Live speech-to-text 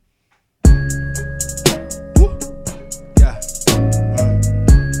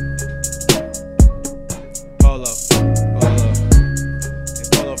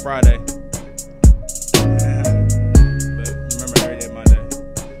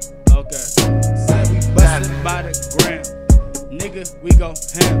gram. Nigga, we go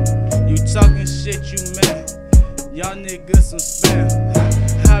ham. You talking shit, you mad. Y'all niggas some spam.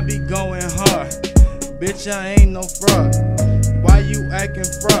 I be going hard. Bitch, I ain't no fraud. Why you acting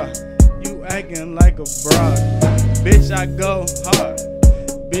fraud? You acting like a broad. Bitch, I go hard.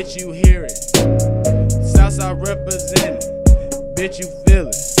 Bitch, you hear it. Southside represent it. Bitch, you feel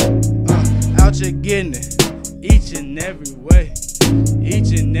it. Out here getting it. Each and every way.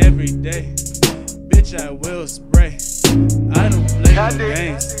 Each and every day. Bitch, I will spray. I don't play no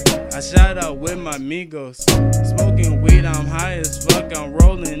games. I shout out with my amigos. Smoking weed, I'm high as fuck. I'm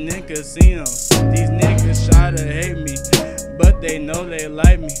rolling in casinos. These niggas try to hate me, but they know they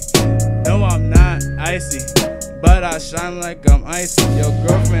like me. No, I'm not icy, but I shine like I'm icy. Your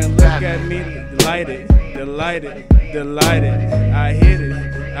girlfriend look at me, delighted, delighted, delighted. I hit it,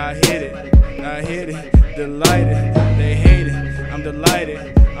 I hit it, I hit it, delighted. They hate it, I'm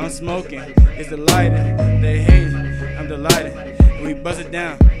delighted. I'm smoking, it's delighted. They hate it, I'm delighted. We bust it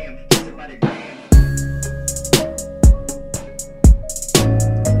down.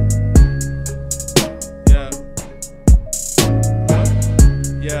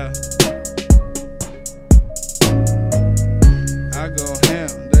 Yeah. I go ham,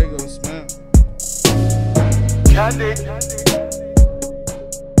 they go smell. Candy.